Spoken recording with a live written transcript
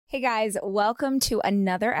Hey guys, welcome to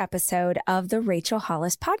another episode of the Rachel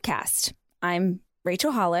Hollis podcast. I'm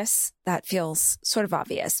Rachel Hollis. That feels sort of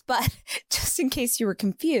obvious, but just in case you were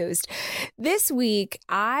confused, this week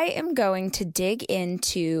I am going to dig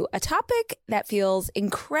into a topic that feels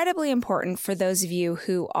incredibly important for those of you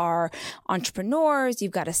who are entrepreneurs,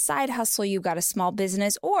 you've got a side hustle, you've got a small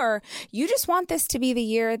business, or you just want this to be the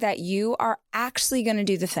year that you are actually going to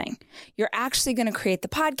do the thing. You're actually going to create the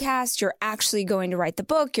podcast. You're actually going to write the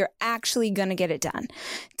book. You're actually going to get it done.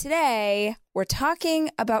 Today, we're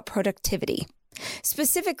talking about productivity.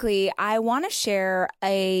 Specifically, I want to share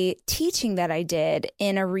a teaching that I did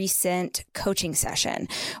in a recent coaching session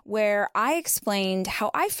where I explained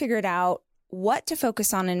how I figured out what to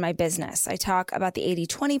focus on in my business. I talk about the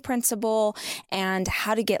 80-20 principle and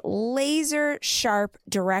how to get laser sharp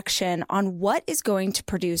direction on what is going to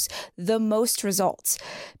produce the most results.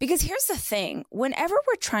 Because here's the thing, whenever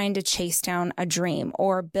we're trying to chase down a dream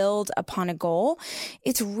or build upon a goal,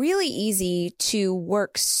 it's really easy to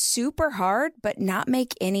work super hard but not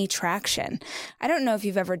make any traction. I don't know if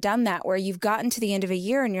you've ever done that where you've gotten to the end of a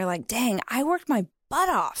year and you're like, dang, I worked my butt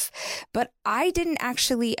off, but I didn't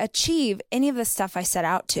actually achieve any of the stuff I set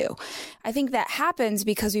out to. I think that happens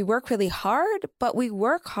because we work really hard, but we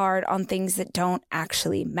work hard on things that don't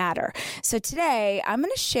actually matter. So today I'm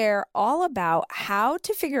going to share all about how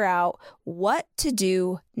to figure out what to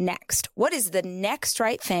do next. What is the next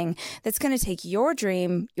right thing that's going to take your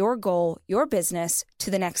dream, your goal, your business to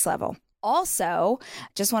the next level? Also,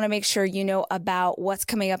 just want to make sure you know about what's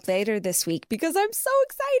coming up later this week because I'm so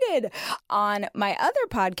excited. On my other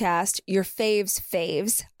podcast, Your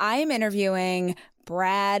Faves, I'm interviewing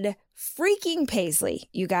Brad freaking Paisley,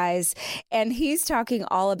 you guys, and he's talking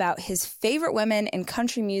all about his favorite women in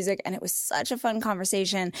country music, and it was such a fun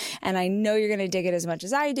conversation, and I know you're going to dig it as much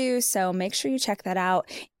as I do, so make sure you check that out.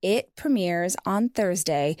 It premieres on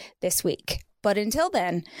Thursday this week. But until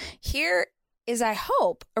then, here is, I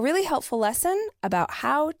hope, a really helpful lesson about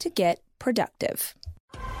how to get productive.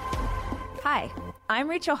 Hi, I'm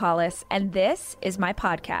Rachel Hollis, and this is my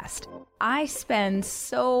podcast. I spend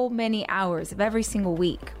so many hours of every single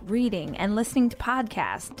week reading and listening to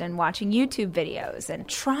podcasts and watching YouTube videos and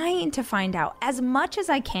trying to find out as much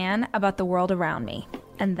as I can about the world around me.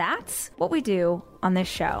 And that's what we do on this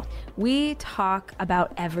show. We talk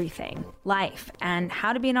about everything, life and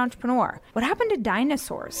how to be an entrepreneur. What happened to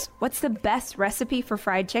dinosaurs? What's the best recipe for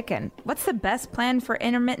fried chicken? What's the best plan for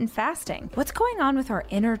intermittent fasting? What's going on with our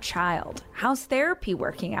inner child? How's therapy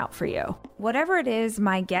working out for you? Whatever it is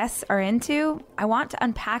my guests are into, I want to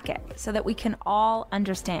unpack it so that we can all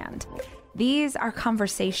understand. These are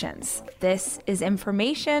conversations. This is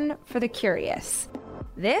information for the curious.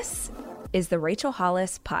 This is the Rachel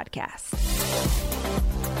Hollis podcast.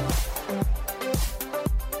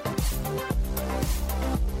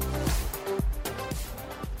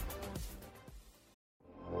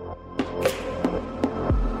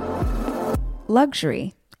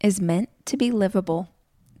 Luxury is meant to be livable.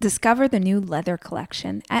 Discover the new leather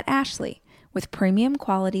collection at Ashley with premium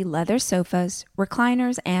quality leather sofas,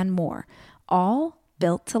 recliners, and more, all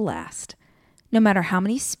built to last. No matter how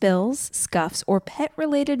many spills, scuffs, or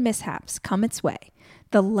pet-related mishaps come its way,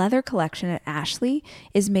 the leather collection at Ashley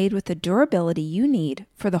is made with the durability you need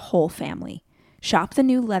for the whole family. Shop the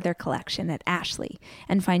new leather collection at Ashley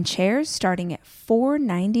and find chairs starting at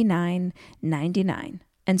 $499.99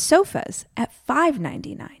 and sofas at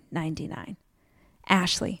 $599.99.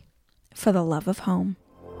 Ashley, for the love of home.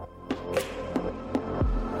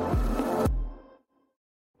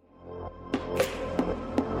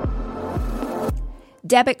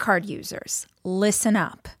 Debit card users, listen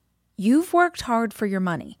up. You've worked hard for your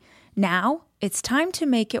money. Now it's time to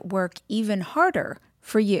make it work even harder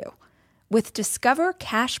for you. With Discover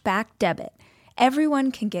Cashback Debit,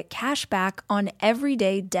 everyone can get cash back on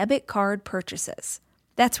everyday debit card purchases.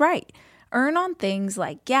 That's right. Earn on things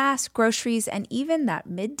like gas, groceries, and even that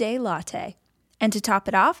midday latte. And to top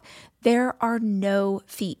it off, there are no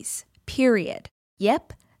fees, period.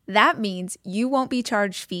 Yep, that means you won't be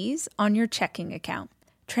charged fees on your checking account.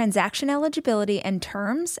 Transaction eligibility and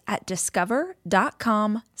terms at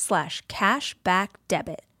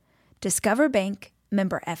discover.com/cashbackdebit. Discover Bank,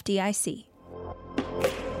 member FDIC.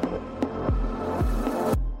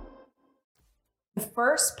 The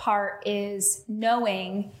first part is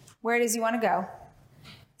knowing where it is you want to go.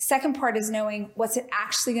 Second part is knowing what's it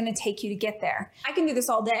actually going to take you to get there. I can do this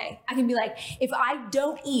all day. I can be like, if I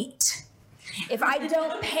don't eat, if I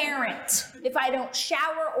don't parent, if I don't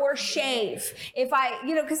shower or shave, if I,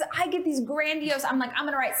 because I get these grandiose, I'm like, I'm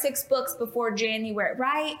going to write 6 books before January,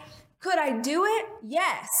 right? Could I do it?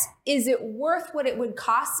 Yes. Is it worth what it would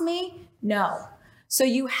cost me? No. So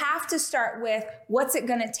you have to start with what's it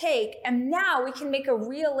going to take? And now we can make a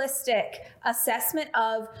realistic assessment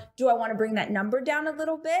of, do I want to bring that number down a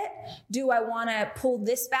little bit? Do I want to pull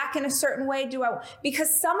this back in a certain way?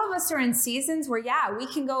 Because some of us are in seasons where, we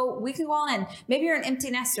can go all in. Maybe you're an empty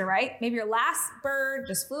nester, right? Maybe your last bird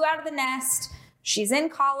just flew out of the nest. She's in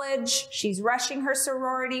college. She's rushing her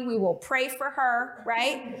sorority. We will pray for her,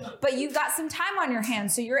 right? But you've got some time on your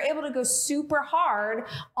hands. So you're able to go super hard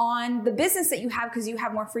on the business that you have because you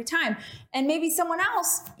have more free time. And maybe someone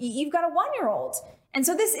else, you've got a 1-year-old. And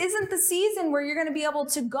so this isn't the season where you're going to be able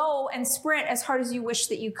to go and sprint as hard as you wish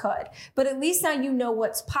that you could. But at least now you know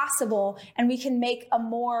what's possible, and we can make a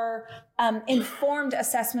more informed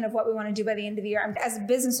assessment of what we want to do by the end of the year. As a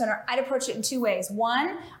business owner, I'd approach it in 2 ways.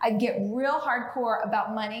 One, I'd get real hardcore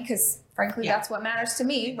about money because frankly, that's what matters to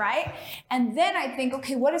me, right? And then I think,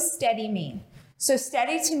 okay, what does steady mean? So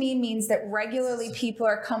steady to me means that regularly people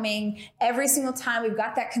are coming every single time. We've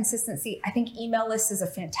got that consistency. I think email list is a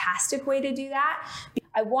fantastic way to do that.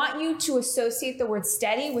 I want you to associate the word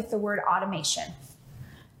steady with the word automation.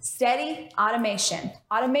 Steady, automation.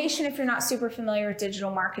 Automation, if you're not super familiar with digital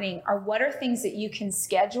marketing, what are things that you can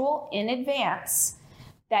schedule in advance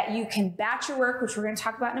that you can batch your work, which we're going to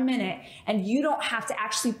talk about in a minute, and you don't have to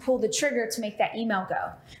actually pull the trigger to make that email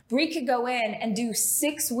go. Brie could go in and do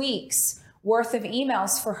 6 weeks worth of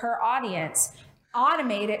emails for her audience,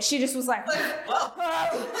 automate it. She just was like, calm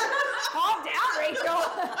down, Rachel.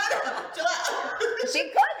 She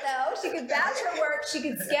could though. She could batch her work. She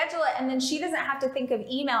could schedule it. And then she doesn't have to think of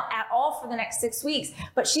email at all for the next 6 weeks,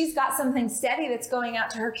 but she's got something steady that's going out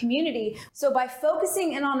to her community. So by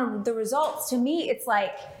focusing in on the results, to me, it's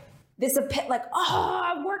like this,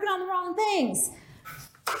 I'm working on the wrong things.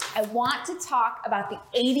 I want to talk about the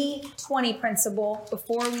 80-20 principle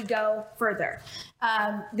before we go further.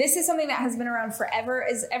 This is something that has been around forever.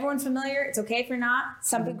 Is everyone familiar? It's okay if you're not.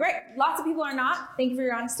 Great. Lots of people are not. Thank you for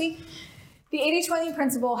your honesty. The 80-20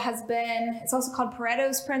 principle it's also called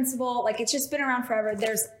Pareto's principle. It's just been around forever.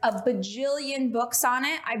 There's a bajillion books on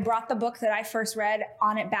it. I brought the book that I first read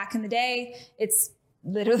on it back in the day. It's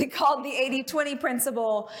literally called the 80-20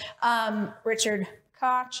 principle. Richard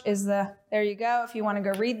Koch is there you go. If you want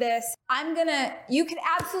to go read this, you can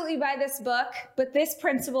absolutely buy this book, but this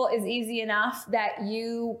principle is easy enough that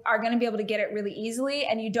you are going to be able to get it really easily.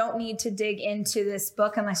 And you don't need to dig into this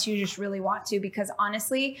book unless you just really want to, because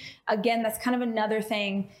honestly, again, that's kind of another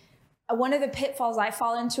thing. One of the pitfalls I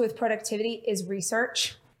fall into with productivity is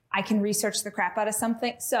research. I can research the crap out of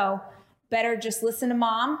something. So better just listen to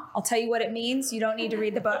mom. I'll tell you what it means. You don't need to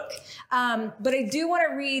read the book. But I do want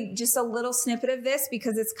to read just a little snippet of this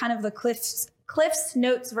because it's kind of the Cliff's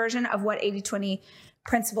Notes version of what 80-20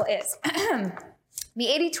 principle is. The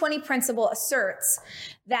 80-20 principle asserts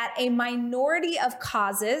that a minority of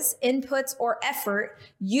causes, inputs, or effort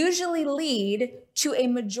usually lead to a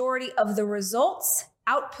majority of the results,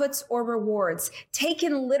 outputs, or rewards.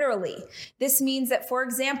 Taken literally, this means that, for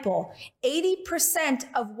example, 80%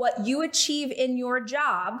 of what you achieve in your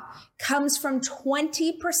job comes from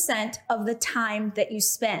 20% of the time that you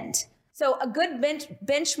spend. So a good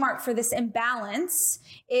benchmark for this imbalance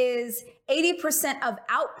is 80% of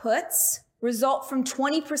outputs result from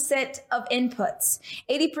 20% of inputs.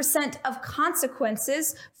 80% of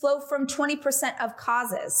consequences flow from 20% of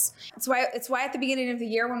causes. It's why at the beginning of the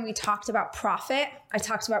year when we talked about profit, I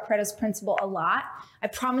talked about Pareto's principle a lot. I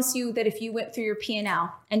promise you that if you went through your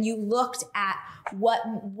P&L and you looked at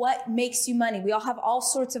what makes you money, we all have all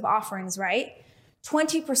sorts of offerings, right?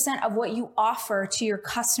 20% of what you offer to your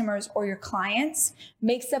customers or your clients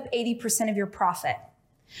makes up 80% of your profit.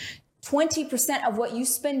 20% of what you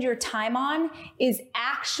spend your time on is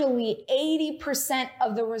actually 80%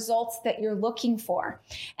 of the results that you're looking for.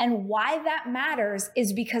 And why that matters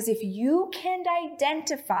is because if you can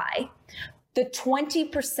identify the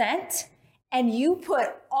 20% and you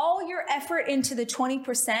put all your effort into the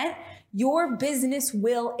 20%, your business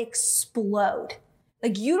will explode.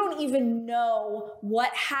 You don't even know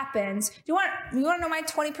what happens. You want to know my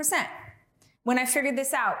 20%? When I figured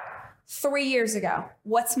this out 3 years ago,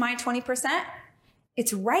 what's my 20%?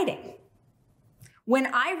 It's writing. When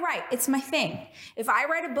I write, it's my thing. If I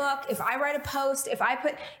write a book, if I write a post, if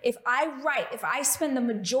I spend the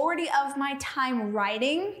majority of my time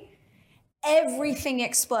writing, everything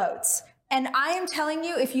explodes. And I am telling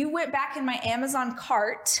you, if you went back in my Amazon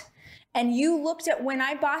cart and you looked at when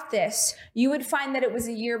I bought this, you would find that it was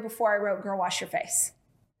a year before I wrote Girl Wash Your Face.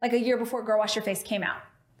 A year before Girl Wash Your Face came out.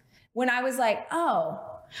 When I was like, oh,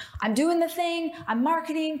 I'm doing the thing, I'm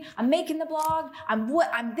marketing, I'm making the blog, I'm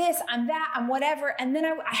this, I'm that, I'm whatever. And then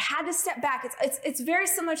I had to step back. It's very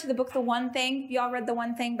similar to the book, The One Thing. Y'all read The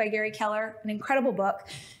One Thing by Gary Keller, an incredible book.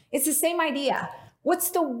 It's the same idea.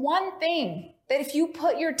 What's the one thing that if you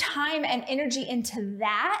put your time and energy into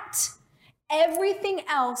that, everything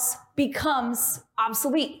else becomes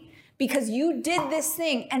obsolete? Because you did this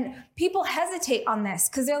thing. And people hesitate on this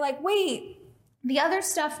because they're like, wait, the other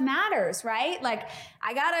stuff matters, right? Like,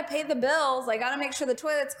 I gotta pay the bills. I gotta make sure the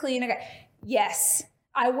toilet's clean. Yes,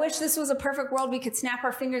 I wish this was a perfect world. We could snap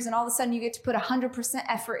our fingers and all of a sudden you get to put 100%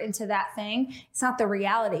 effort into that thing. It's not the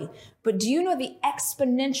reality. But do you know the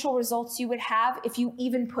exponential results you would have if you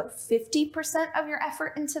even put 50% of your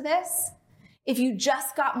effort into this? If you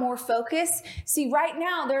just got more focus. See, right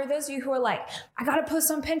now, there are those of you who are like, I got to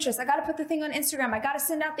post on Pinterest. I got to put the thing on Instagram. I got to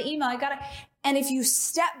send out the email. And if you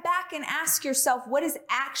step back and ask yourself, what is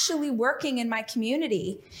actually working in my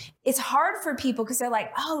community? It's hard for people because they're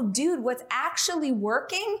like, oh, dude, what's actually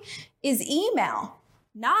working is email,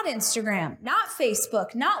 not Instagram, not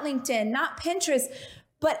Facebook, not LinkedIn, not Pinterest.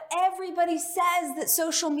 But everybody says that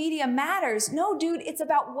social media matters. No, dude, it's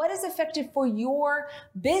about what is effective for your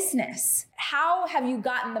business. How have you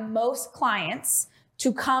gotten the most clients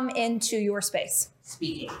to come into your space?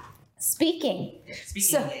 Speaking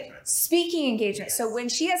engagement. Yes. So when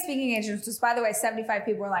she has speaking engagements, which by the way, 75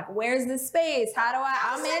 people were like, where's the space?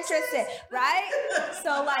 I'm interested, right?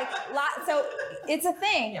 So so it's a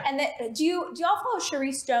thing. Yeah. And do y'all follow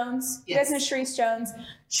Sharice Jones? Yes. You guys know Sharice Jones?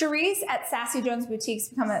 Sharice at Sassy Jones Boutique's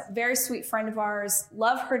become a very sweet friend of ours.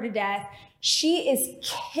 Love her to death. She is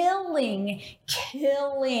killing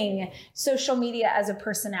social media as a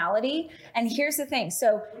personality. And here's the thing.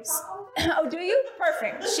 So, oh, do you?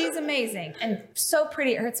 Perfect. She's amazing and so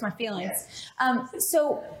pretty. It hurts my feelings.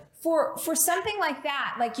 So for something like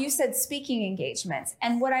that, like you said, speaking engagements.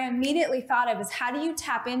 And what I immediately thought of is how do you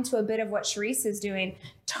tap into a bit of what Sharice is doing?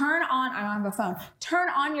 I don't have a phone. Turn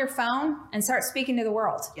on your phone and start speaking to the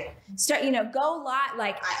world. Yeah. Start, go live.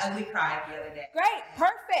 Like, I ugly cried the other day. Great.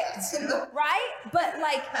 Perfect. Right? But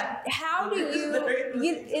like, how do you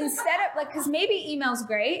instead of like, cause maybe email's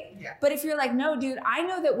great, yeah. But if you're like, no, dude, I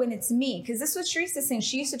know that when it's me, cause this was Sharice is saying,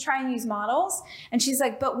 she used to try and use models. And she's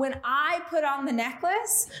like, but when I put on the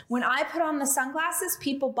necklace, when I put on the sunglasses,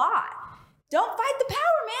 people bought. Don't fight the power,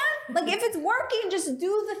 man. Like if it's working, just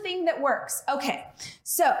do the thing that works. Okay.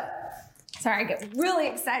 So, sorry, I get really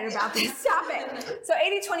excited about this. Stop it. So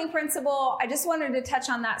 80-20 principle, I just wanted to touch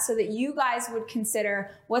on that so that you guys would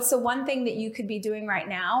consider what's the one thing that you could be doing right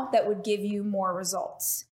now that would give you more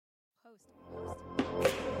results.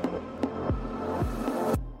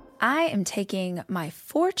 I am taking my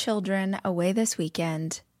 4 children away this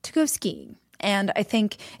weekend to go skiing. And I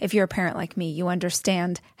think if you're a parent like me, you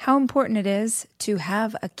understand how important it is to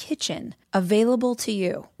have a kitchen available to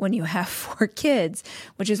you when you have 4 kids,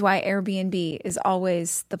 which is why Airbnb is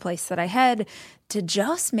always the place that I head to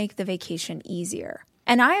just make the vacation easier.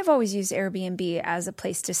 And I have always used Airbnb as a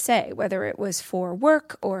place to stay, whether it was for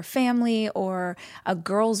work or family or a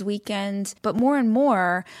girls' weekend. But more and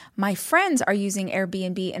more, my friends are using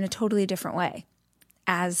Airbnb in a totally different way,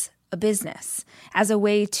 as a business, as a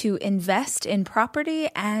way to invest in property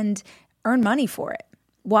and earn money for it.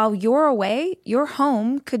 While you're away, your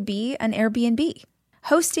home could be an Airbnb.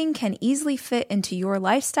 Hosting can easily fit into your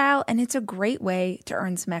lifestyle, and it's a great way to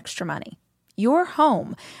earn some extra money. Your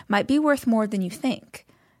home might be worth more than you think.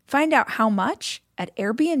 Find out how much at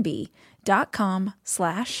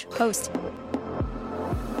airbnb.com/hosting.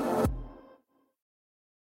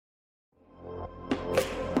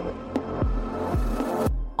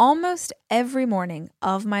 Almost every morning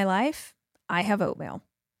of my life, I have oatmeal.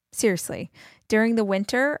 Seriously, during the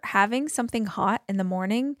winter, having something hot in the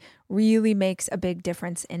morning really makes a big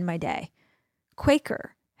difference in my day.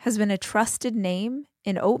 Quaker has been a trusted name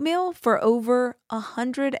in oatmeal for over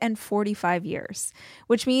 145 years,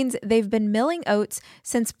 which means they've been milling oats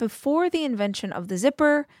since before the invention of the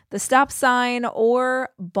zipper, the stop sign, or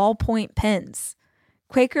ballpoint pens.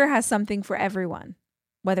 Quaker has something for everyone,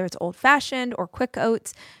 whether it's old-fashioned or quick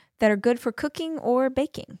oats that are good for cooking or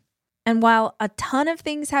baking. And while a ton of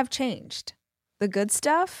things have changed, the good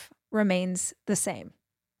stuff remains the same.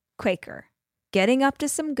 Quaker, getting up to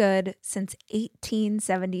some good since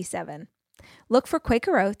 1877. Look for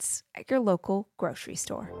Quaker Oats at your local grocery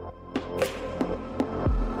store.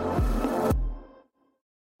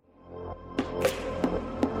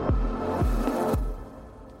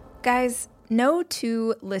 Guys, no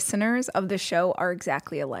 2 listeners of the show are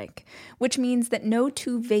exactly alike, which means that no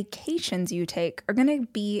 2 vacations you take are going to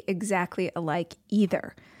be exactly alike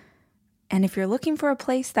either. And if you're looking for a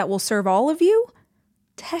place that will serve all of you,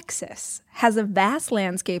 Texas has a vast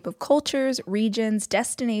landscape of cultures, regions,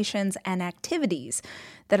 destinations, and activities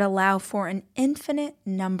that allow for an infinite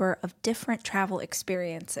number of different travel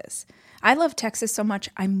experiences. I love Texas so much,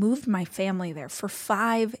 I moved my family there for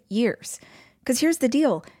 5 years. Because here's the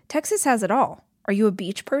deal, Texas has it all. Are you a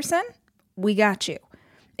beach person? We got you.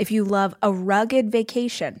 If you love a rugged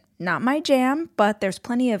vacation, not my jam, but there's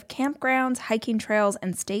plenty of campgrounds, hiking trails,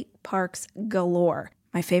 and state parks galore.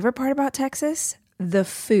 My favorite part about Texas? The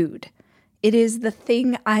food. It is the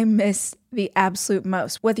thing I miss the absolute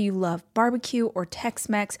most. Whether you love barbecue or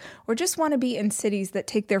Tex-Mex or just want to be in cities that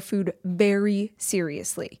take their food very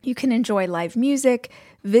seriously. You can enjoy live music,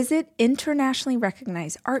 visit internationally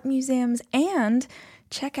recognized art museums, and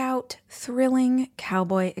check out thrilling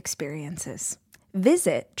cowboy experiences.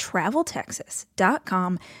 Visit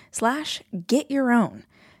traveltexas.com/getyourown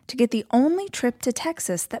to get the only trip to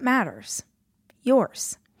Texas that matters.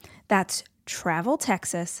 Yours. That's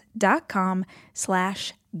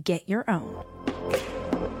traveltexas.com/getyourown.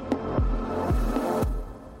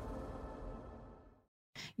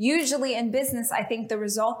 Usually in business, I think the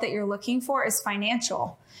result that you're looking for is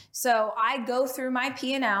financial. So I go through my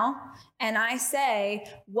P&L and I say,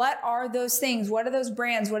 what are those things? What are those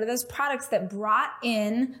brands? What are those products that brought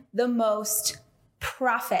in the most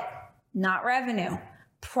profit? Not revenue,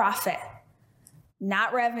 profit.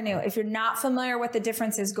 Not revenue. If you're not familiar with the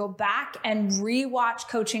differences, go back and rewatch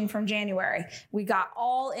coaching from January. We got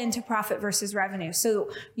all into profit versus revenue.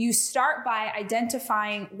 So you start by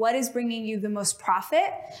identifying what is bringing you the most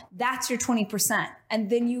profit. That's your 20%. And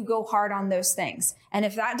then you go hard on those things. And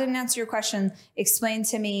if that didn't answer your question, explain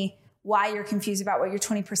to me why you're confused about what your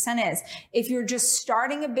 20% is. If you're just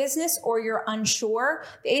starting a business or you're unsure,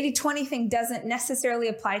 the 80-20 thing doesn't necessarily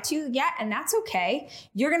apply to you yet, and that's okay.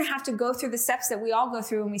 You're going to have to go through the steps that we all go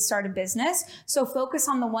through when we start a business. So focus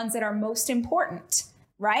on the ones that are most important.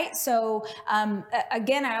 Right? So,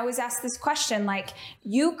 again, I always ask this question, like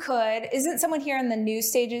isn't someone here in the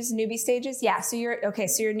newbie stages? Yeah. So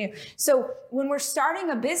you're new. So when we're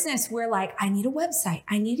starting a business, we're like, I need a website.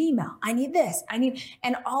 I need email. I need this.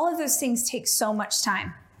 And all of those things take so much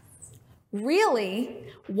time. Really,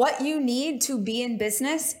 what you need to be in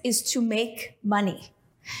business is to make money.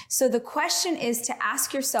 So the question is to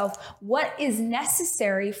ask yourself, what is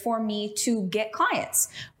necessary for me to get clients,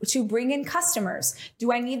 to bring in customers?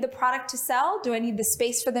 Do I need the product to sell? Do I need the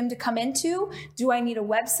space for them to come into? Do I need a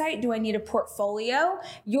website? Do I need a portfolio?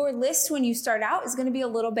 Your list when you start out is going to be a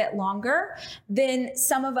little bit longer than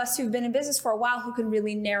some of us who've been in business for a while who can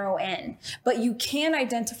really narrow in. But you can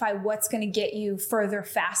identify what's going to get you further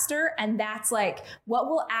faster. And that's like, what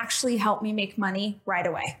will actually help me make money right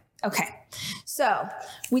away? Okay, so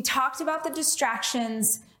we talked about the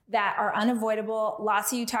distractions that are unavoidable.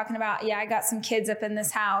 Lots of you talking about, I got some kids up in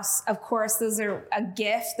this house. Of course, those are a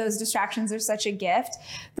gift. Those distractions are such a gift.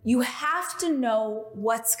 You have to know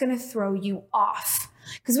what's going to throw you off.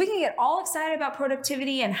 Because we can get all excited about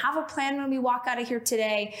productivity and have a plan when we walk out of here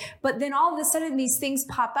today, but then all of a sudden these things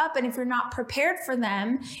pop up, and if you're not prepared for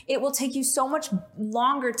them, it will take you so much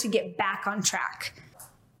longer to get back on track.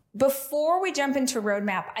 Before we jump into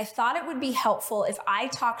roadmap, I thought it would be helpful if I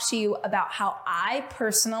talk to you about how I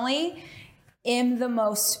personally am the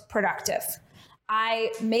most productive.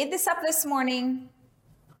 I made this up this morning.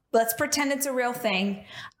 Let's pretend it's a real thing.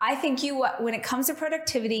 I think when it comes to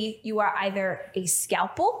productivity, you are either a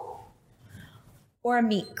scalpel or a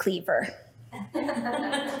meat cleaver.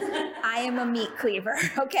 I am a meat cleaver,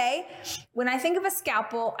 okay? When I think of a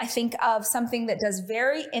scalpel, I think of something that does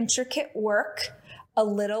very intricate work, a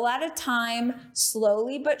little at a time,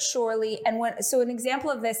 slowly but surely. So an example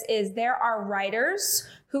of this is there are writers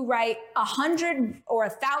who write 100 or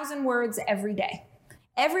 1,000 words every day.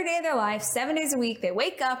 Every day of their life, 7 days a week, they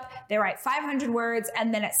wake up, they write 500 words,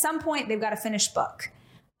 and then at some point they've got a finished book.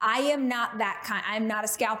 I am not that kind. I'm not a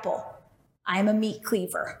scalpel. I'm a meat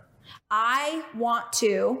cleaver. I want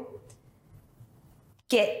to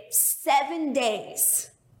get 7 days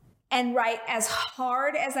and write as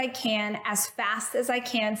hard as I can, as fast as I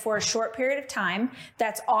can for a short period of time.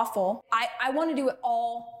 That's awful. I want to do it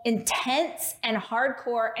all intense and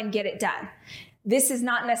hardcore and get it done. This is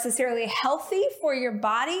not necessarily healthy for your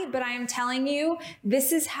body, but I am telling you,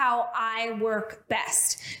 this is how I work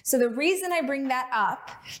best. So the reason I bring that up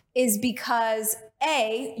is because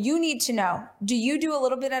you need to know, do you do a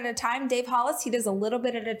little bit at a time? Dave Hollis, he does a little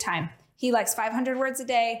bit at a time. He likes 500 words a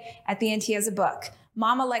day. At the end, he has a book.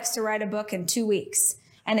 Mama likes to write a book in 2 weeks,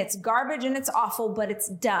 and it's garbage and it's awful, but it's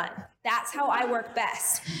done. That's how I work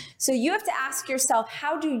best. So you have to ask yourself,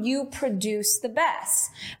 how do you produce the best?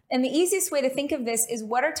 And the easiest way to think of this is,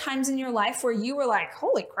 what are times in your life where you were like,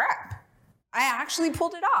 holy crap, I actually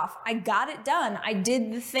pulled it off. I got it done. I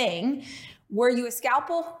did the thing. Were you a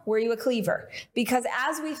scalpel? Were you a cleaver? Because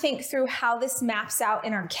as we think through how this maps out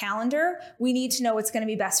in our calendar, we need to know what's going to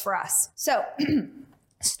be best for us. So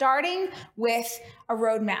starting with a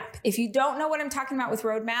roadmap. If you don't know what I'm talking about with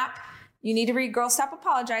roadmap, you need to read Girl Stop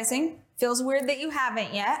Apologizing. Feels weird that you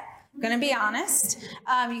haven't yet. I'm going to be honest.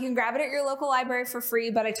 You can grab it at your local library for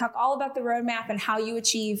free, but I talk all about the roadmap and how you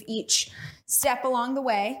achieve each step along the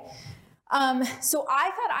way. So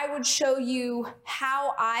I thought I would show you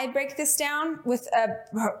how I break this down with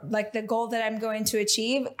like the goal that I'm going to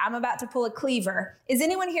achieve. I'm about to pull a cleaver. Is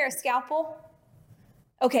anyone here a scalpel?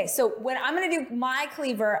 Okay, so when I'm going to do my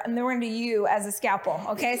cleaver, and then we're going to do you as a scalpel.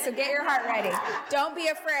 Okay, so get your heart ready. Don't be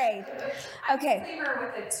afraid. Okay. I'm a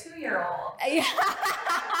cleaver with a 2-year-old.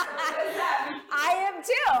 I am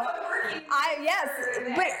too. Yes,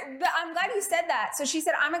 but I'm glad you said that. So she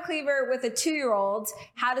said, I'm a cleaver with a 2-year-old.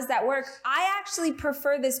 How does that work? I actually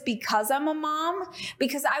prefer this because I'm a mom,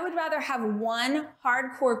 because I would rather have one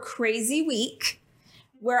hardcore crazy week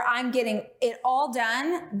where I'm getting it all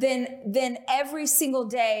done than every single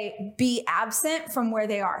day be absent from where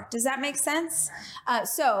they are. Does that make sense?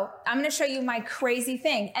 So I'm going to show you my crazy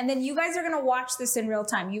thing. And then you guys are going to watch this in real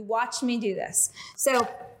time. You watch me do this. So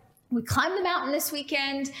we climbed the mountain this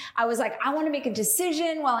weekend. I was like, I want to make a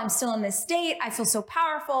decision while I'm still in this state. I feel so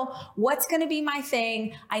powerful. What's going to be my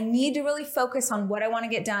thing? I need to really focus on what I want to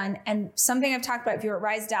get done. And something I've talked about, if you were at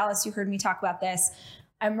Rise Dallas, you heard me talk about this.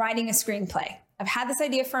 I'm writing a screenplay. I've had this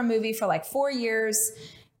idea for a movie for like 4 years.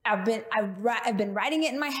 I've been writing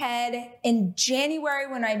it in my head. In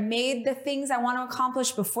January, when I made the things I want to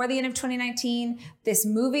accomplish before the end of 2019, this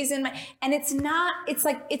movie's in my, and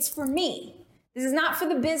it's for me. This is not for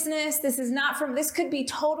the business. This could be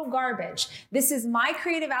total garbage. This is my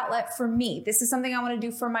creative outlet for me. This is something I want to do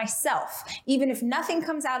for myself. Even if nothing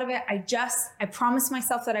comes out of it, I promised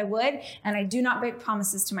myself that I would, and I do not break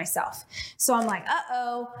promises to myself. So I'm like,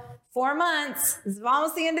 4 months, this is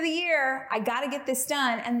almost the end of the year. I got to get this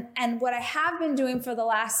done. And what I have been doing for the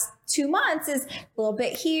last 2 months is a little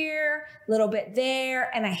bit here, a little bit there,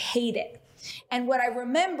 and I hate it. And what I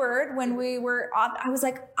remembered when we were on, I was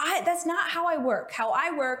like, that's not how I work. How I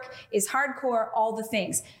work is hardcore, all the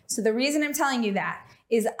things. So the reason I'm telling you that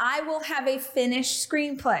is I will have a finished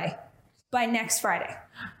screenplay by next Friday.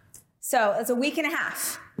 So it's a week and a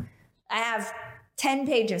half. I have 10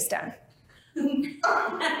 pages done.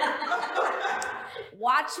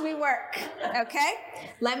 Watch me work, okay?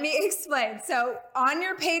 Let me explain. So on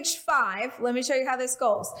your page 5, let me show you how this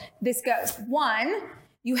goes. 1,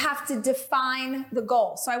 you have to define the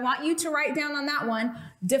goal. So I want you to write down on that one,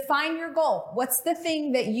 define your goal. What's the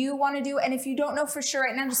thing that you want to do? And if you don't know for sure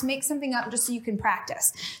right now, just make something up just so you can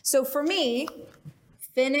practice. So for me,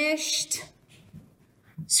 finished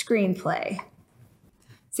screenplay.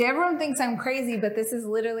 See, everyone thinks I'm crazy, but this is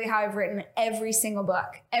literally how I've written every single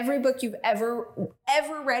book. Every book you've ever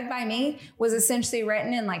read by me was essentially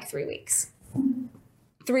written in like 3 weeks.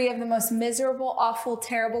 3 of the most miserable, awful,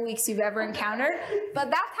 terrible weeks you've ever encountered, but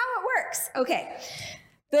that's how it works. Okay.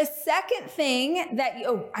 The second thing that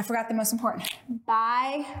I forgot the most important.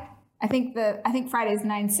 I think Friday's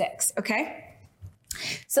 9/6, okay?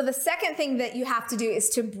 So the second thing that you have to do is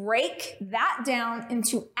to break that down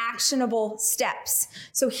into actionable steps.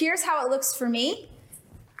 So here's how it looks for me.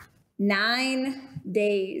 9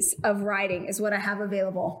 days of writing is what I have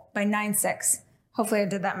available by 9/6. Hopefully I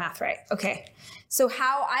did that math right. Okay. So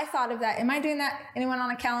how I thought of that, am I doing that? Anyone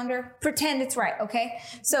on a calendar? Pretend it's right, okay?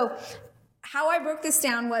 So how I broke this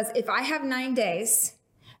down was if I have 9 days,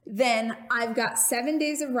 then I've got 7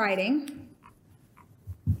 days of writing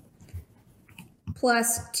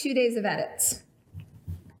plus 2 days of edits.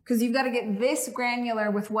 Because you've got to get this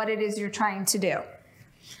granular with what it is you're trying to do.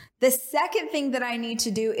 The second thing that I need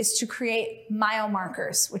to do is to create mile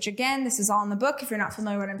markers, which again, this is all in the book if you're not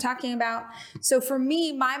familiar with what I'm talking about. So for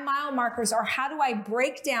me, my mile markers are how do I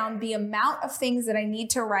break down the amount of things that I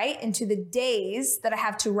need to write into the days that I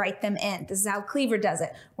have to write them in. This is how Cleaver does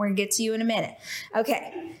it. We're gonna get to you in a minute.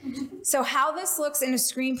 Okay, so how this looks in a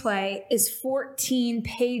screenplay is 14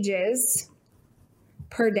 pages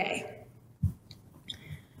per day.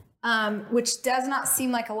 Which does not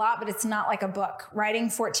seem like a lot, but it's not like a book.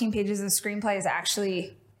 Writing 14 pages of screenplay is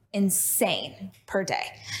actually insane per day.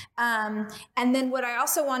 And then what I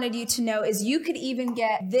also wanted you to know is you could even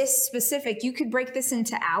get this specific. You could break this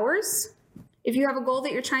into hours. If you have a goal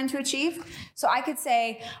that you're trying to achieve. So I could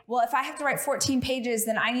say, well, if I have to write 14 pages,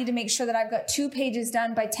 then I need to make sure that I've got 2 pages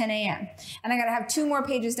done by 10 a.m. And I got to have 2 more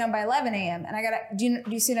pages done by 11 a.m. And I got to, do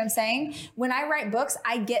you see what I'm saying? When I write books,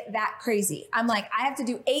 I get that crazy. I'm like, I have to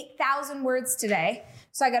do 8,000 words today.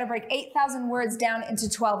 So I got to break 8,000 words down into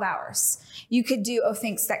 12 hours. You could do, oh,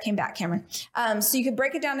 thanks, that came back, Cameron. So you could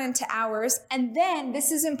break it down into hours. And then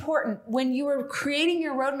this is important. When you are creating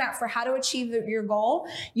your roadmap for how to achieve your goal,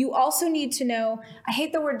 you also need to know, I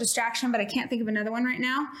hate the word distraction, but I can't think of another one right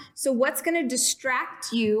now. So what's going to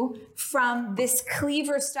distract you from this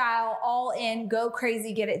Cleaver style, all in, go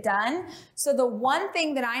crazy, get it done? So the one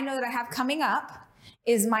thing that I know that I have coming up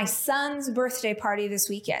is my son's birthday party this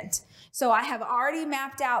weekend. So I have already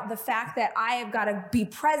mapped out the fact that I have got to be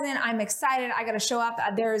present. I'm excited. I got to show up.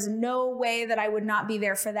 There is no way that I would not be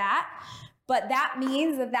there for that. But that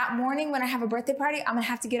means that morning when I have a birthday party, I'm going to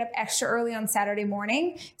have to get up extra early on Saturday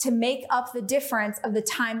morning to make up the difference of the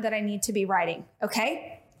time that I need to be writing.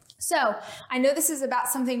 Okay? So I know this is about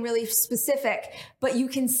something really specific, but you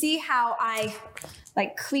can see how I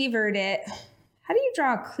like cleavered it. How do you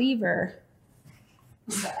draw a cleaver?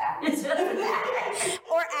 Or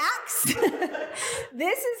axe.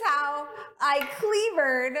 This is how I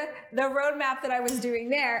cleavered the roadmap that I was doing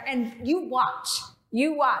there. And you watch.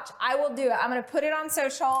 I will do it. I'm going to put it on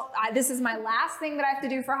social. This is my last thing that I have to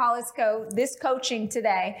do for Hollis Co. This coaching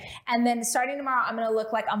today. And then starting tomorrow, I'm going to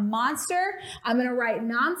look like a monster. I'm going to write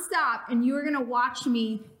nonstop, and you are going to watch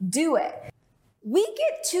me do it. We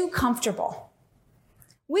get too comfortable.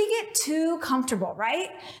 Right?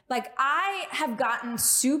 Like I have gotten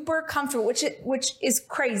super comfortable, which is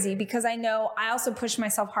crazy because I know I also push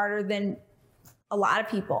myself harder than a lot of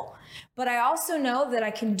people. But I also know that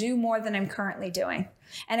I can do more than I'm currently doing.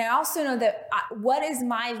 And I also know that what is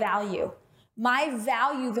my value? My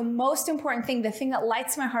value, the most important thing, the thing that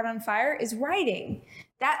lights my heart on fire is writing.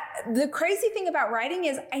 The crazy thing about writing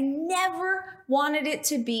is I never wanted it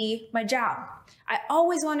to be my job. I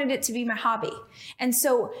always wanted it to be my hobby. And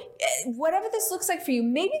so whatever this looks like for you,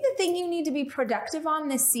 maybe the thing you need to be productive on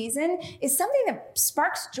this season is something that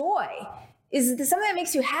sparks joy. Is something that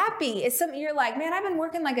makes you happy. It's something you're like, man, I've been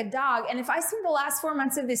working like a dog. And if I spent the last 4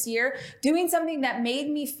 months of this year doing something that made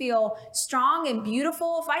me feel strong and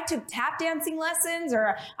beautiful, if I took tap dancing lessons,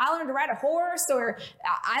 or I learned to ride a horse, or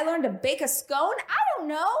I learned to bake a scone, I don't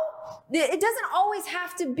know. It doesn't always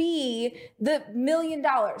have to be the $1 million.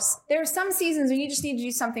 There are some seasons where you just need to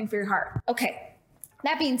do something for your heart. Okay.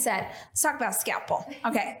 That being said, let's talk about Scalpel.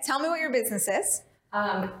 Okay. Tell me what your business is.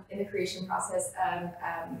 In the creation process,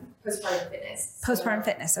 postpartum fitness. Postpartum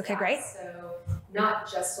fitness. Okay, great. So not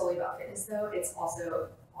just solely about fitness though, it's also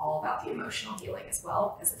all about the emotional healing as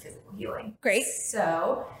well as the physical healing. Great.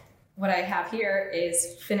 So what I have here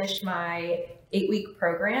is finished my 8-week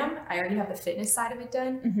program. I already have the fitness side of it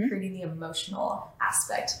done, creating the emotional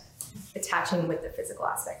aspect, attaching with the physical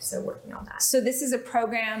aspect. So working on that. So this is a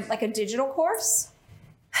program, like a digital course?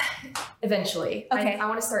 Eventually. Okay. I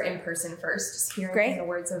want to start in person first, just hearing the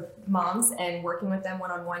words of moms and working with them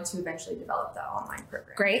one-on-one to eventually develop the online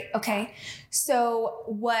program. Great. Okay. So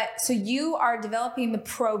you are developing the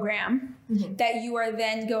program that you are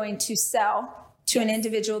then going to sell to an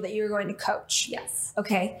individual that you're going to coach. Yes.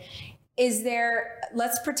 Okay.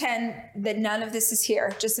 Let's pretend that none of this is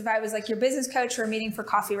here. Just if I was like your business coach, we're meeting for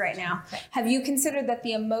coffee right now. Okay. Have you considered that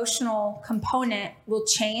the emotional component will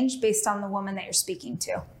change based on the woman that you're speaking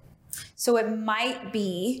to? So it might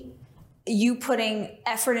be you putting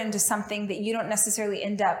effort into something that you don't necessarily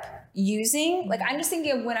end up using. Like I'm just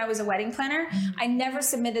thinking of when I was a wedding planner, I never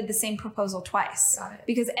submitted the same proposal twice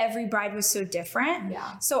because every bride was so different.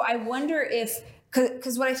 Yeah. So I wonder if,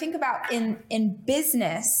 because what I think about in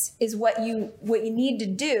business is what you need to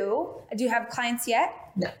do. Do you have clients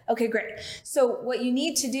yet? No. Okay, great. So what you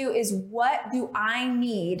need to do is, what do I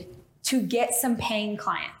need to get some paying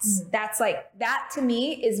clients? That's like, that to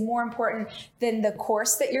me is more important than the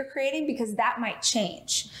course that you're creating, because that might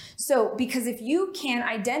change. So, because if you can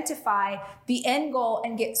identify the end goal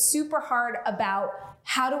and get super hard about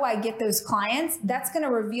how do I get those clients, that's going to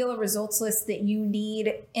reveal a results list that you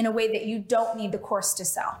need in a way that you don't need the course to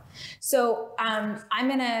sell. So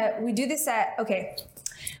we do this at,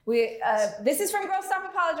 this is from Girl Stop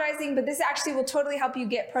Apologizing, but this actually will totally help you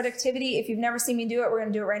get productivity. If you've never seen me do it, we're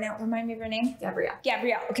going to do it right now. Remind me of your name?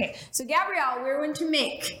 Gabrielle. Okay. So Gabrielle, we're going to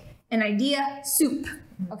make an idea soup.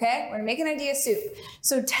 Okay. We're going to make an idea soup.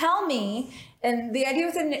 So tell me, and the idea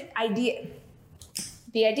with an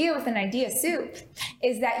idea soup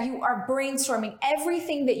is that you are brainstorming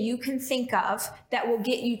everything that you can think of that will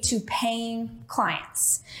get you to paying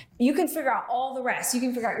clients. You can figure out all the rest. You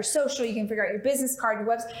can figure out your social, you can figure out your business card, your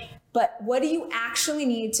website. but what do you actually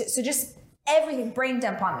need to, so just everything, brain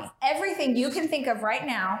dump on me. Everything you can think of right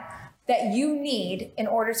now that you need in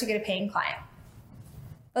order to get a paying client.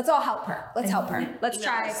 Let's all help her. Let's help her. Let's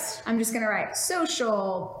try. I'm just going to write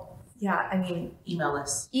social. Yeah, I mean, Email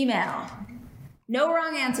us. Email. No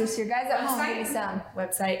wrong answers here. Guys at home, give me some.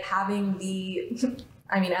 Website, having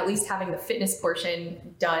at least having the fitness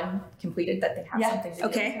portion done, completed, that they have something to do.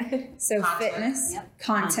 Okay. So Content. fitness, Yep.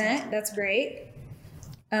 content. That's great.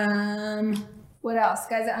 What else?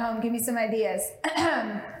 Guys at home, give me some ideas.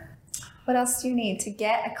 What else do you need to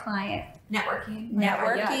get a client? Networking.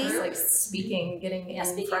 Networking. Yeah, just like speaking, getting in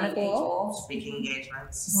speaking front of people. Speaking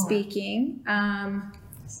engagements. Speaking.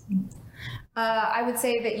 I would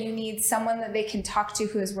say that you need someone that they can talk to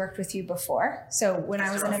who has worked with you before. So when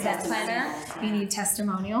I was an event planner, you need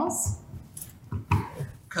testimonials,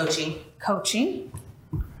 Coaching. coaching.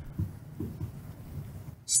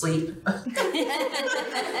 Sleep.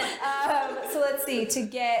 So let's see, to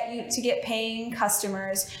get paying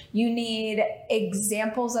customers, you need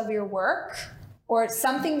examples of your work or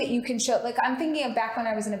something that you can show. Like I'm thinking of back when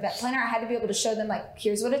I was an event planner, I had to be able to show them like,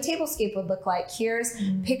 here's what a tablescape would look like. Here's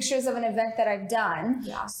pictures of an event that I've done.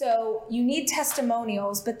 Yeah. So you need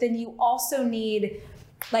testimonials, but then you also need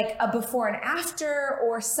like a before and after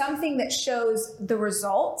or something that shows the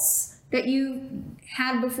results that you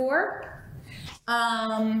had before.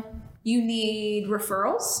 You need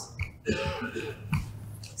referrals.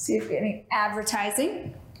 See if you get any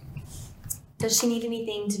advertising. Does she need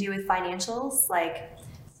anything to do with financials, like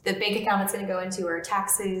the bank account it's going to go into, or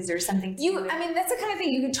taxes, or something? That's the kind of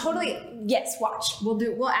thing you can totally. Yes, watch.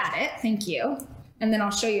 We'll add it. Thank you, and then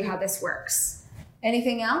I'll show you how this works.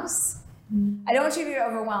 Anything else? I don't want you to get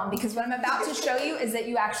overwhelmed because what I'm about to show you is that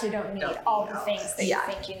you actually don't need all the things that you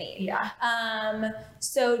think you need. Yeah.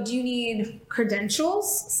 So do you need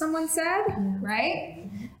credentials? Someone said, right?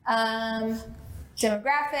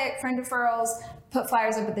 Demographic, friend referrals, put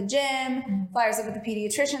flyers up at the gym, flyers up at the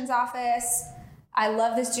pediatrician's office. I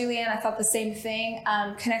love this, Julianne. I thought the same thing.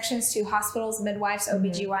 Connections to hospitals, midwives,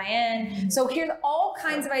 OBGYN. So here's all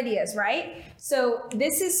kinds of ideas, right? So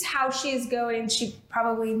this is how she is going. She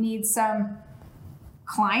probably needs some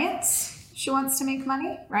clients. She wants to make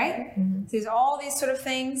money, right? So there's all these sort of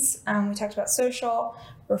things. We talked about social,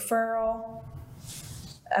 referral.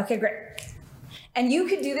 Okay, great. And you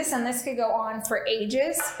could do this, and this could go on for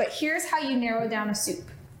ages, but here's how you narrow down a soup.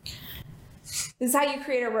 This is how you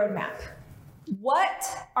create a roadmap. What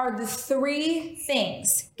are the 3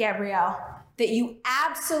 things, Gabrielle, that you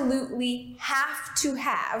absolutely have to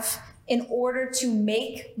have in order to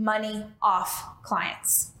make money off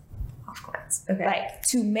clients? Off clients. Okay. Like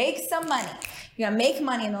to make some money. You're gonna make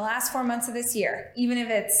money in the last 4 months of this year, even if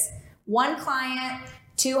it's one client,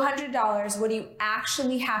 $200, what do you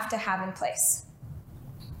actually have to have in place?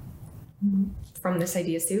 From this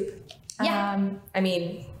idea soup? Yeah.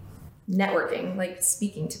 Networking, like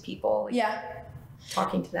speaking to people, like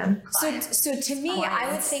talking to them. So to me,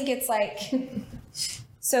 I would think it's like,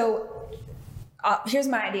 here's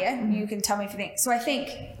my idea. You can tell me if you think. So I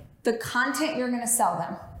think the content you're going to sell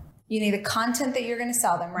them, you need the content that you're going to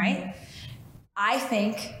sell them, right? I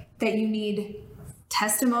think that you need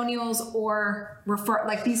testimonials or refer,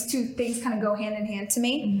 like these 2 things kind of go hand in hand to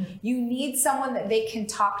me. You need someone that they can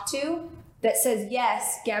talk to that says,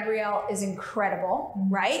 yes, Gabrielle is incredible,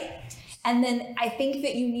 right? And then I think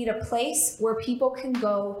that you need a place where people can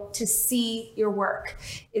go to see your work.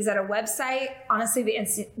 Is that a website? Honestly,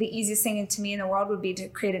 the easiest thing to me in the world would be to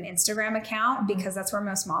create an Instagram account because that's where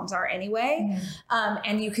most moms are anyway.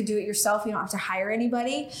 And you could do it yourself. You don't have to hire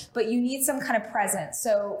anybody, but you need some kind of presence.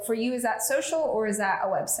 So for you, is that social or is that a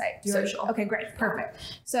website? Social. Okay, great. Perfect.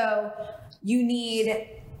 So you need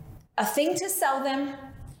a thing to sell them.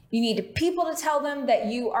 You need people to tell them that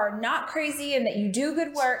you are not crazy and that you do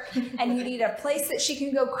good work, and you need a place that she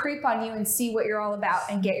can go creep on you and see what you're all about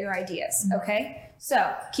and get your ideas, okay?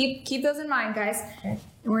 So keep those in mind, guys. Okay.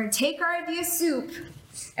 And we're gonna take our idea soup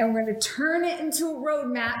and we're gonna turn it into a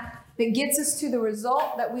roadmap that gets us to the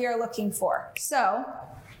result that we are looking for. So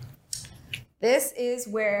this is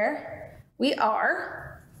where we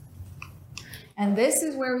are, and this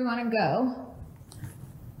is where we wanna go.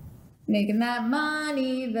 Making that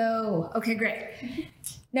money though. Okay, great.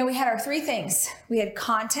 Now we had our 3 things. We had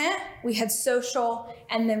content, we had social,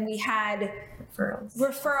 and then we had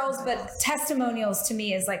referrals, but testimonials to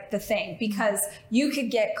me is like the thing because you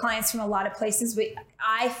could get clients from a lot of places. But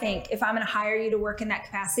I think if I'm going to hire you to work in that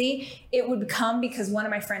capacity, it would come because one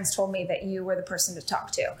of my friends told me that you were the person to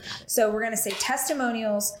talk to. So we're going to say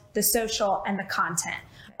testimonials, the social, and the content.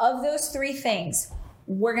 Of those 3 things,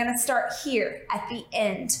 we're going to start here at the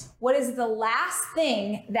end. What is the last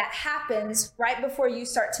thing that happens right before you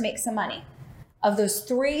start to make some money? Of those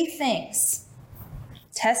 3 things,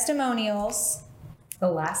 testimonials, The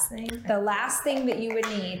last thing that you would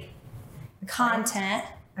need, content.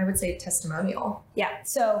 I would say testimonial. Yeah.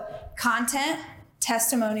 So content,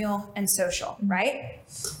 testimonial, and social, right?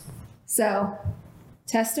 So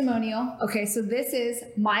testimonial. Okay. So this is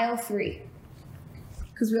mile 3.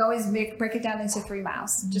 Because we always break it down into 3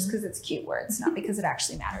 miles, just because it's cute words, not because it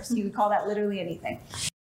actually matters. You could call that literally anything.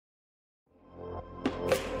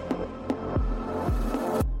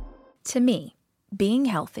 To me, being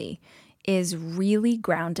healthy is really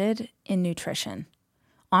grounded in nutrition.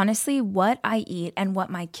 Honestly, what I eat and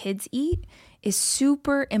what my kids eat is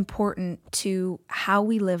super important to how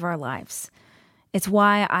we live our lives. It's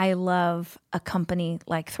why I love a company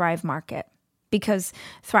like Thrive Market, because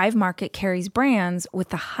Thrive Market carries brands with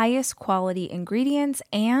the highest quality ingredients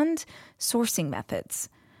and sourcing methods.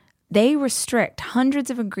 They restrict hundreds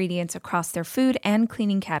of ingredients across their food and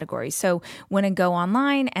cleaning categories. So when I go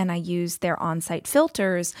online and I use their on-site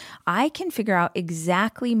filters, I can figure out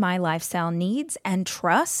exactly my lifestyle needs and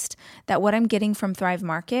trust that what I'm getting from Thrive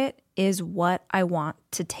Market is what I want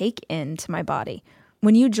to take into my body.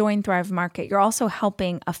 When you join Thrive Market, you're also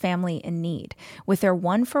helping a family in need with their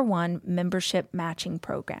 1-for-1 membership matching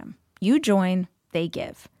program. You join, they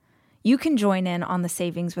give. You can join in on the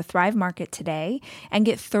savings with Thrive Market today and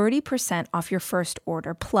get 30% off your first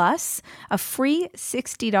order plus a free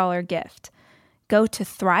 $60 gift. Go to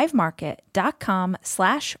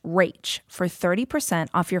thrivemarket.com/rach for 30%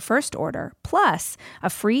 off your first order plus a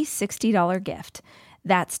free $60 gift.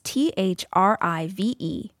 That's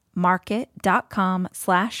THRIVE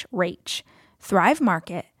market.com/rach.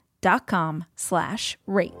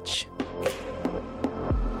 thrivemarket.com/rach.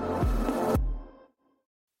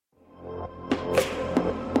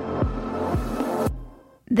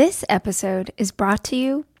 This episode is brought to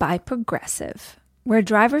you by Progressive, where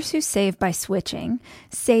drivers who save by switching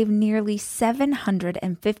save nearly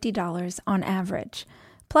 $750 on average.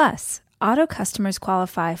 Plus, auto customers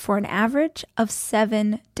qualify for an average of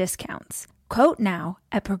 7 discounts. Quote now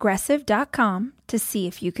at progressive.com to see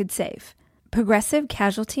if you could save. Progressive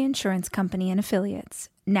Casualty Insurance Company and Affiliates.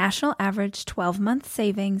 National average 12-month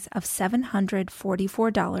savings of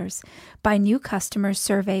 $744 by new customers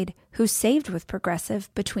surveyed who saved with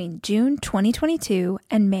Progressive between June 2022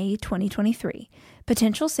 and May 2023.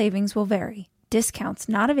 Potential savings will vary. Discounts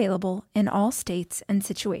not available in all states and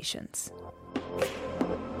situations.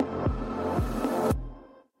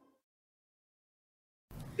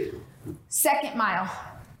 Second mile.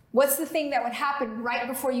 What's the thing that would happen right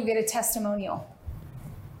before you get a testimonial?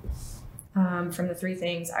 From the 3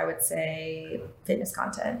 things, I would say fitness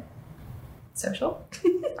content, social.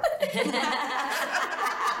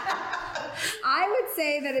 I would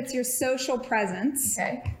say that it's your social presence.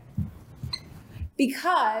 Okay.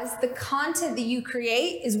 Because the content that you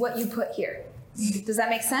create is what you put here. Does that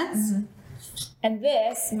make sense? Mm-hmm. And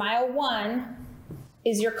this, mile 1,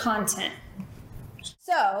 is your content.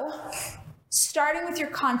 So, starting with your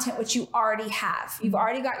content, which you already have. You've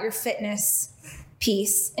already got your fitness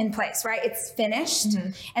piece in place, right? It's finished.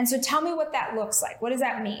 Mm-hmm. And so tell me what that looks like. What does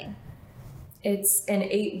that mean? It's an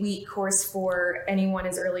 8-week course for anyone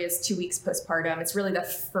as early as 2 weeks postpartum. It's really the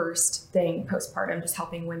first thing postpartum, just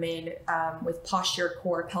helping women with posture,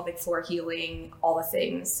 core, pelvic floor healing, all the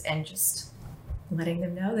things, and just letting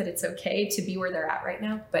them know that it's okay to be where they're at right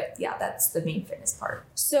now. But yeah, that's the main fitness part.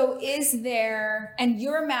 So is there, and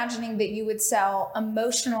you're imagining that you would sell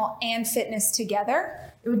emotional and fitness together?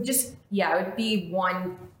 It would just, it would be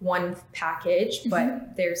one package, but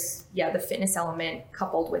mm-hmm. there's, the fitness element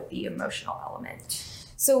coupled with the emotional element.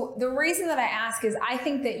 So the reason that I ask is I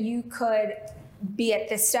think that you could be at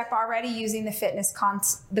this step already using the fitness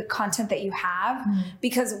the content that you have, mm-hmm.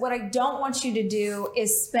 because what I don't want you to do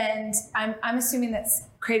is spend, I'm assuming that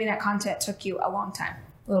creating that content took you a long time.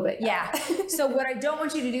 A little bit. Yeah. So what I don't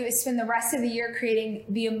want you to do is spend the rest of the year creating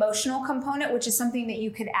the emotional component, which is something that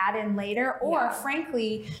you could add in later. Or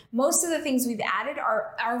frankly, most of the things we've added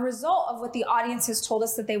are a result of what the audience has told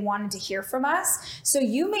us that they wanted to hear from us. So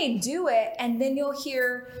you may do it and then you'll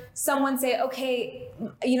hear someone say, okay,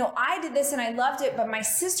 I did this and I loved it, but my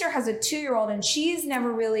sister has a 2-year-old and she's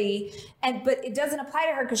never really, but it doesn't apply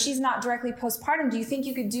to her because she's not directly postpartum. Do you think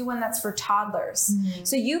you could do one that's for toddlers? Mm-hmm.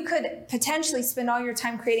 So you could potentially spend all your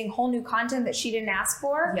time creating whole new content that she didn't ask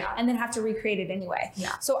for and then have to recreate it anyway.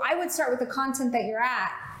 Yeah. So I would start with the content that you're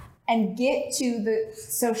at and get to the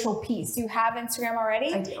social piece. Do you have Instagram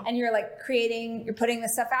already? I do. And you're like you're putting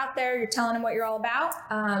this stuff out there, you're telling them what you're all about?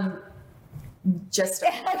 Just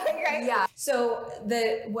Okay, great. yeah. So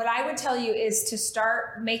what I would tell you is to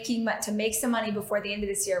start to make some money before the end of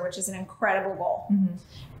this year, which is an incredible goal. Mm-hmm.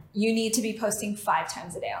 You need to be posting 5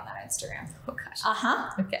 times a day on that Instagram. Oh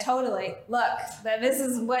gosh. Okay. Totally. Look, this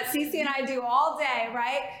is what Cece and I do all day,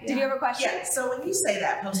 right? Yeah. Did you have a question? Yeah, so when you say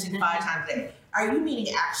that, posting 5 times a day, are you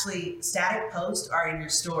meaning actually static posts or in your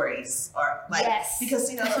stories? Or like, Yes. because,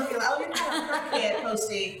 some people are like, oh, you're kind of crackhead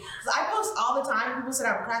posting. 'Cause I post all the time, people said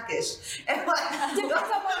I'm crackish. And like, Depends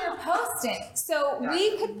on what you're posting. So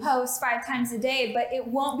we could post 5 times a day, but it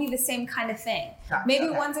won't be the same kind of thing. Gotcha, Maybe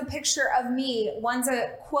okay. one's a picture of me, one's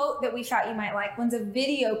a quote that we thought you might like, one's a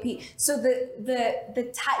video piece. So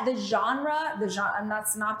the genre,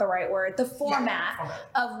 that's not the right word, the format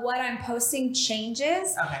of what I'm posting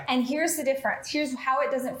changes. Okay. And here's the difference. Here's how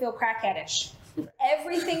it doesn't feel crackheadish.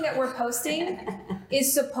 Everything that we're posting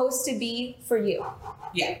is supposed to be for you.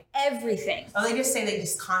 Yeah. Everything. Oh, they just say they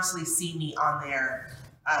just constantly see me on their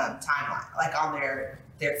timeline, like on their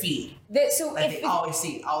feed. So Like they always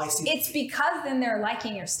see. it's because then they're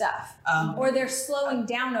liking your stuff or they're slowing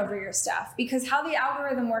down over your stuff, because how the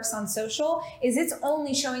algorithm works on social is it's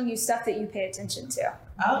only showing you stuff that you pay attention to.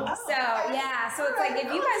 Oh, So yeah, so it's like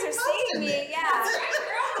if you guys are seeing me,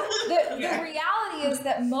 the reality is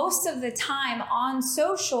that most of the time on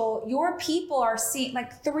social, your people are seeing,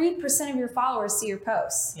 like 3% of your followers see your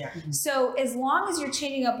posts. Yeah. So as long as you're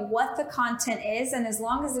changing up what the content is, and as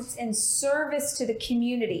long as it's in service to the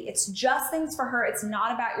community, it's just things for her, it's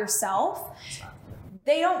not about yourself,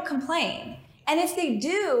 they don't complain. And if they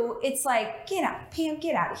do, it's like, get out, Pam,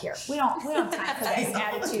 get out of here. We don't have time for this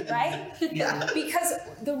attitude, right? Yeah. Because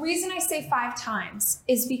the reason I say 5 times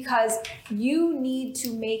is because you need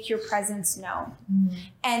to make your presence known.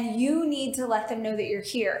 And you need to let them know that you're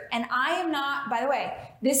here. And I am not, by the way,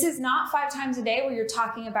 this is not 5 times a day where you're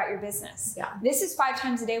talking about your business. Yeah. This is 5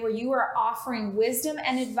 times a day where you are offering wisdom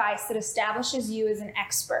and advice that establishes you as an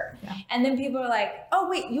expert. Yeah. And then people are like, oh,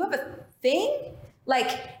 wait, you have a thing?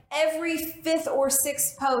 Like every 5th or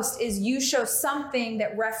 6th post is you show something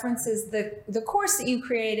that references the course that you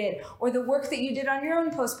created, or the work that you did on your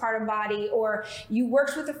own postpartum body, or you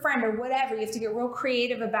worked with a friend, or whatever. You have to get real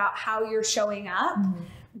creative about how you're showing up.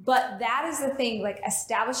 But that is the thing, like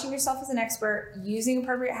establishing yourself as an expert, using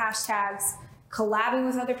appropriate hashtags, collabing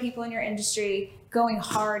with other people in your industry, going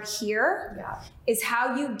hard here is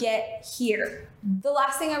how you get here. The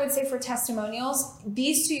last thing I would say for testimonials,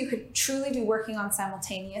 these 2 you could truly be working on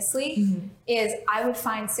simultaneously, is I would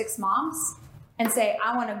find 6 moms and say,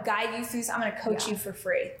 I want to guide you through, I'm going to coach you for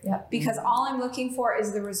free. Because all I'm looking for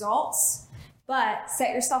is the results, but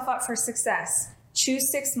set yourself up for success.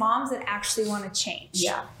 Choose 6 moms that actually want to change.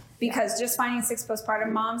 Because just finding 6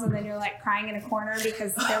 postpartum moms and then you're like crying in a corner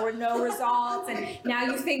because there were no results, and now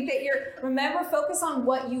you think that remember, focus on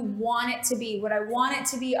what you want it to be. What I want it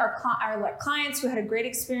to be are our clients who had a great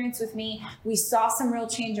experience with me. We saw some real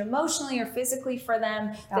change emotionally or physically for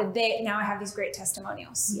them, that now I have these great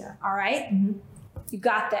testimonials. All right? You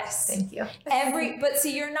got this. Thank you. But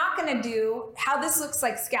see, you're not going to do how this looks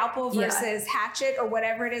like scalpel versus hatchet or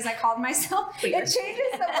whatever it is I called myself. It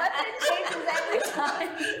changes, the weapon changes every time.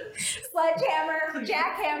 Sledgehammer,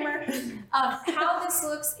 jackhammer. How this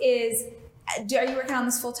looks is, are you working on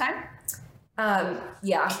this full time?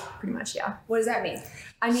 Yeah, pretty much. Yeah. What does that mean?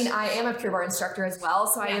 I mean, I am a Pure Barre instructor as well,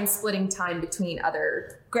 so I am splitting time between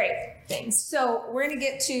other great things. So we're going to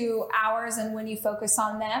get to hours and when you focus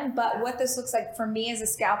on them. But what this looks like for me as a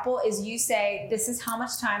scalpel is you say, this is how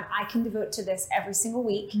much time I can devote to this every single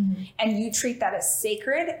week. And you treat that as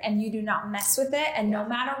sacred and you do not mess with it. And no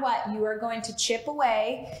matter what, you are going to chip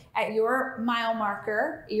away at your mile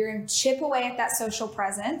marker. You're going to chip away at that social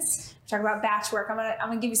presence. Talk about batch work. I'm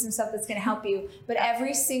gonna give you some stuff that's gonna help you. But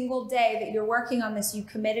every single day that you're working on this, you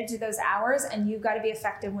committed to those hours, and you've got to be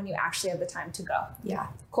effective when you actually have the time to go. Yeah.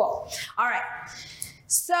 Cool. All right.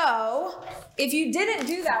 So if you didn't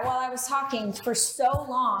do that while I was talking for so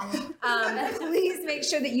long, please make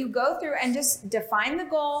sure that you go through and just define the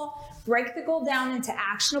goal, break the goal down into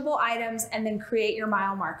actionable items, and then create your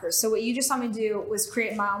mile markers. So what you just saw me do was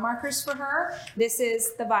create mile markers for her. This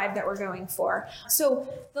is the vibe that we're going for. So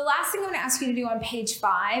the last thing I'm going to ask you to do on page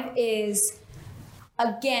 5 is,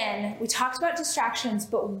 again, we talked about distractions,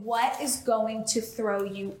 but what is going to throw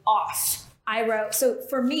you off? I wrote, so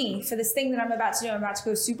for me, for this thing that I'm about to do, I'm about to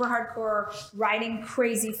go super hardcore, writing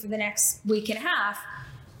crazy for the next week and a half.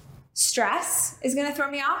 Stress is going to throw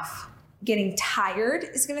me off. Getting tired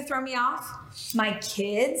is going to throw me off. My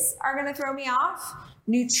kids are going to throw me off.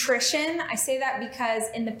 Nutrition, I say that because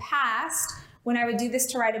in the past, when I would do this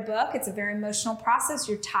to write a book, it's a very emotional process.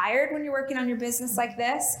 You're tired when you're working on your business like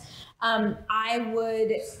this. I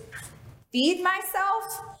would feed myself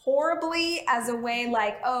horribly as a way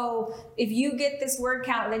like, oh, if you get this word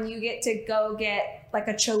count, then you get to go get like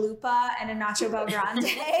a chalupa and a nacho bel grande,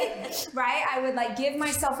 right? I would like give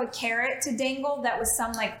myself a carrot to dangle that was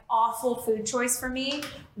some like awful food choice for me,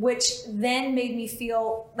 which then made me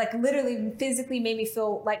feel like literally physically made me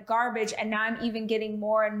feel like garbage. And now I'm even getting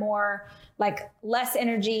more and more like less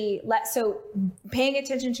energy. So paying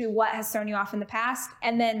attention to what has thrown you off in the past.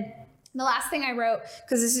 And then the last thing I wrote,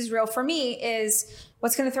 because this is real for me, is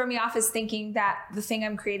what's going to throw me off is thinking that the thing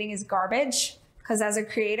I'm creating is garbage. Because as a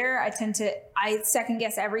creator, I second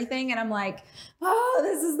guess everything. And I'm like, oh,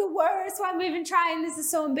 this is the worst. Why am I even trying? This is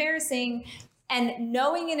so embarrassing. And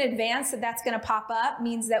knowing in advance that that's going to pop up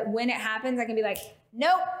means that when it happens, I can be like,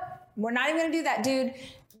 nope, we're not even going to do that, dude.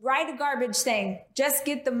 Write a garbage thing. Just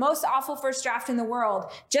get the most awful first draft in the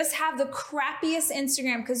world. Just have the crappiest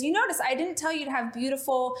Instagram. Because you notice I didn't tell you to have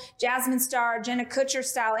beautiful Jasmine Star, Jenna Kutcher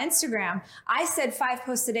style Instagram. I said 5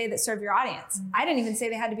 posts a day that serve your audience. I didn't even say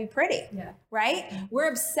they had to be pretty. Yeah. Right? We're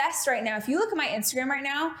obsessed right now. If you look at my Instagram right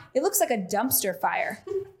now, it looks like a dumpster fire.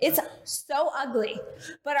 It's so ugly.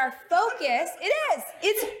 But our focus,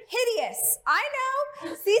 it's hideous. I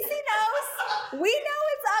know. Cece knows. We know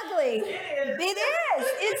it's ugly. It is.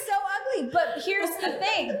 It's so ugly. But here's the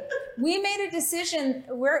thing. We made a decision.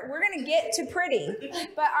 We're going to get to pretty.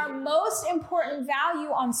 But our most important value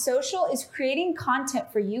on social is creating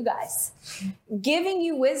content for you guys. Giving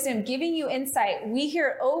you wisdom, giving you insight. We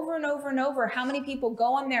hear over and over and over how many people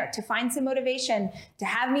go on there to find some motivation, to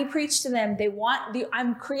have me preach to them.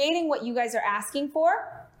 I'm creating what you guys are asking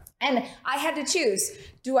for. And I had to choose.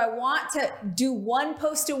 Do I want to do 1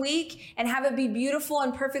 post a week and have it be beautiful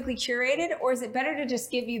and perfectly curated? Or is it better to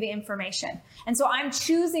just give you the information? And so I'm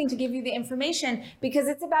choosing to give you the information because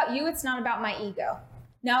it's about you. It's not about my ego.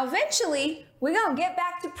 Now, eventually, we're going to get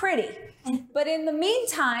back to pretty. But in the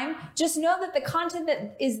meantime, just know that the content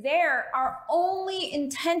that is there, our only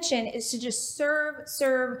intention is to just serve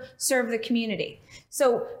the community.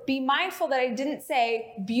 So be mindful that I didn't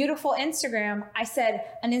say beautiful Instagram. I said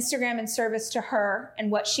an Instagram in service to her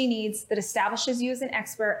and what she needs that establishes you as an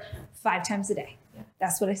expert 5 times a day. Yeah.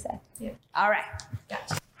 That's what I said. Yeah. All right.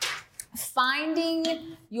 Gotcha.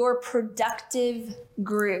 Finding your productive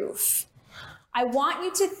groove. I want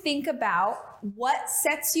you to think about what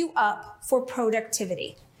sets you up for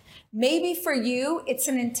productivity. Maybe for you, it's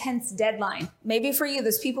an intense deadline. Maybe for you,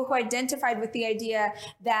 there's people who identified with the idea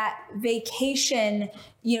that vacation,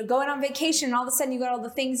 going on vacation and all of a sudden you got all the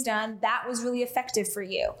things done, that was really effective for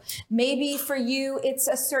you. Maybe for you, it's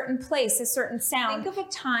a certain place, a certain sound. Think of a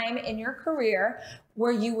time in your career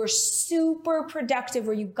where you were super productive,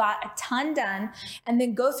 where you got a ton done, and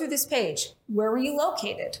then go through this page. Where were you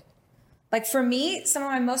located? Like for me, some of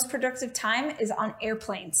my most productive time is on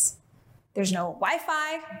airplanes. There's no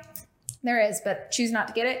Wi-Fi. There is, but choose not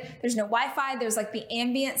to get it. There's no Wi-Fi. There's like the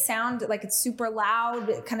ambient sound, like it's super loud.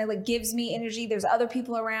 It kind of like gives me energy. There's other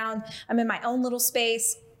people around. I'm in my own little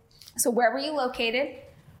space. So where were you located?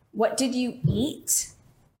 What did you eat?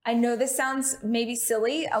 I know this sounds maybe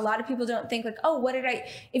silly. A lot of people don't think like, oh,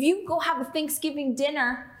 if you go have a Thanksgiving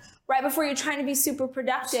dinner right before you're trying to be super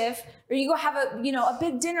productive, or you go have a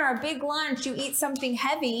big dinner, a big lunch, you eat something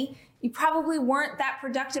heavy, you probably weren't that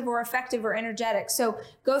productive or effective or energetic. So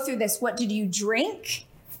go through this. What did you drink?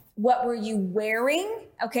 What were you wearing?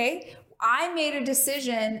 Okay. I made a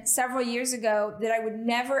decision several years ago that I would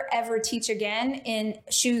never, ever teach again in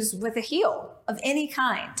shoes with a heel of any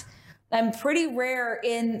kind. I'm pretty rare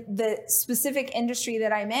in the specific industry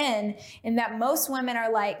that I'm in that most women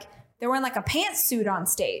are like, they're wearing like a pantsuit on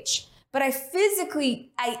stage. But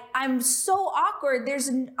I'm so awkward.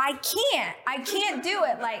 I can't do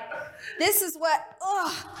it. Like, this is what,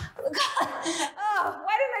 why didn't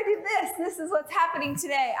I do this? This is what's happening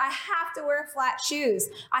today. I have to wear flat shoes.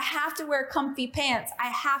 I have to wear comfy pants. I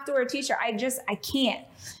have to wear a t-shirt. I can't.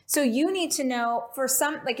 So you need to know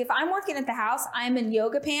if I'm working at the house, I'm in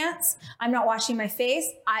yoga pants. I'm not washing my face.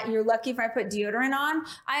 You're lucky if I put deodorant on.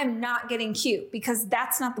 I am not getting cute because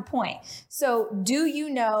that's not the point. So do you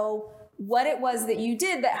know what it was that you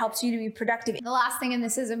did that helps you to be productive? The last thing, and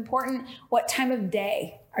this is important, what time of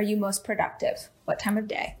day are you most productive? What time of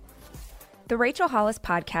day? The Rachel Hollis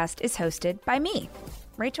podcast is hosted by me,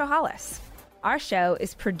 Rachel Hollis. Our show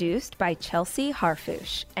is produced by Chelsea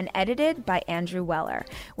Harfouche and edited by Andrew Weller,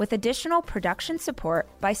 with additional production support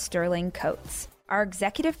by Sterling Coates. Our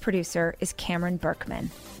executive producer is Cameron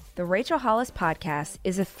Berkman. The Rachel Hollis podcast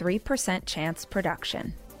is a 3% Chance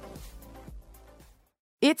production.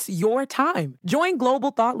 It's your time. Join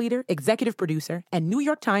global thought leader, executive producer, and New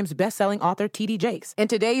York Times bestselling author T.D. Jakes and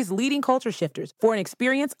today's leading culture shifters for an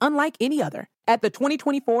experience unlike any other. At the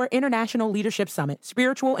 2024 International Leadership Summit,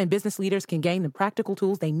 spiritual and business leaders can gain the practical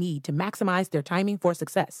tools they need to maximize their timing for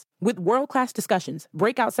success. With world-class discussions,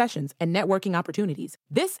 breakout sessions, and networking opportunities,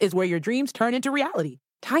 this is where your dreams turn into reality.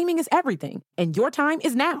 Timing is everything, and your time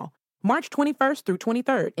is now. March 21st through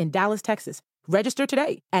 23rd in Dallas, Texas. Register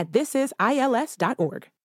today at thisisils.org.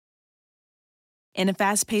 In a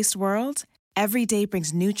fast-paced world, every day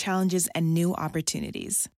brings new challenges and new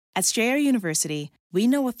opportunities. At Strayer University, we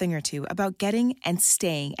know a thing or two about getting and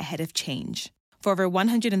staying ahead of change. For over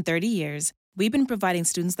 130 years, we've been providing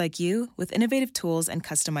students like you with innovative tools and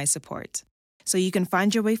customized support, so you can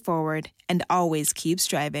find your way forward and always keep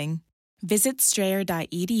striving. Visit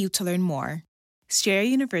strayer.edu to learn more. Strayer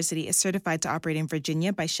University is certified to operate in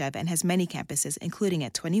Virginia by Chev and has many campuses, including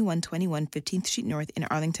at 2121 15th Street North in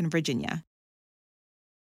Arlington, Virginia.